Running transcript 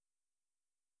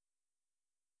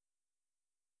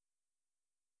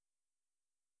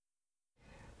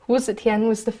Wu Zetian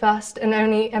was the first and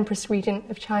only Empress Regent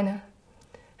of China.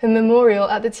 Her memorial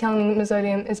at the Tianling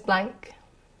Mausoleum is blank.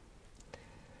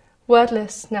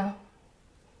 Wordless now.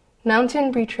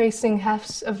 Mountain retracing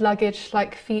hefts of luggage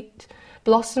like feet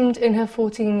blossomed in her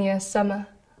 14-year summer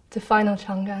to final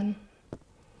Chang'an.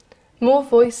 More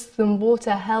voice than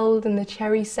water held in the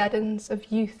cherry sedans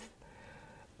of youth.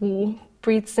 Wu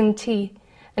breathes in tea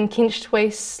and kinched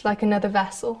waists like another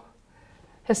vessel,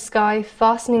 her sky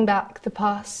fastening back the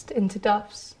past into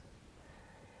doves.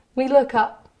 We look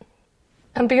up,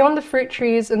 and beyond the fruit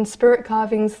trees and spirit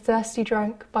carvings thirsty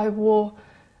drunk by war,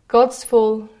 gods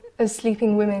fall as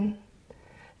sleeping women,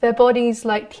 their bodies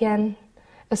like Tian,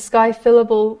 a sky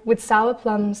fillable with sour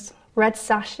plums, red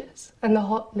sashes, and the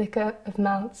hot liquor of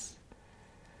mouths.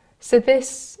 So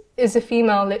this is a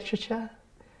female literature,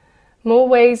 more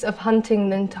ways of hunting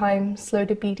than time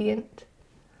slowed obedient.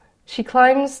 She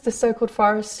climbs the so-called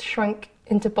forest shrunk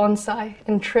into bonsai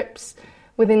and trips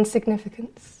with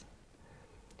insignificance.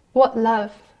 What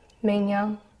love, Mei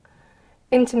Yang,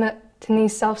 intimate in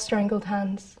these self-strangled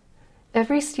hands,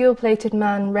 every steel-plated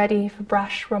man ready for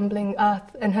brash rumbling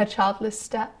earth and her childless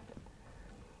step.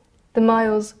 The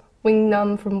miles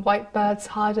wing-numb from white birds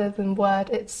harder than word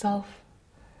itself.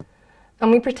 And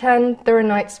we pretend there are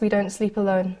nights we don't sleep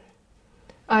alone.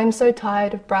 I am so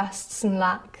tired of breasts and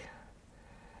lack.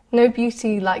 No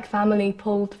beauty like family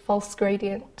pulled false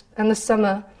gradient, and the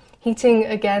summer heating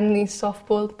again these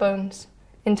soft-boiled bones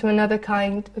into another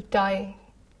kind of dying.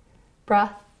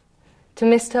 Breath, to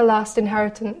mist her last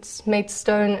inheritance, made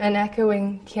stone an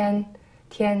echoing Tian,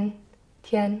 Tian,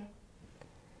 Tian,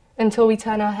 until we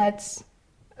turn our heads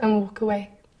and walk away.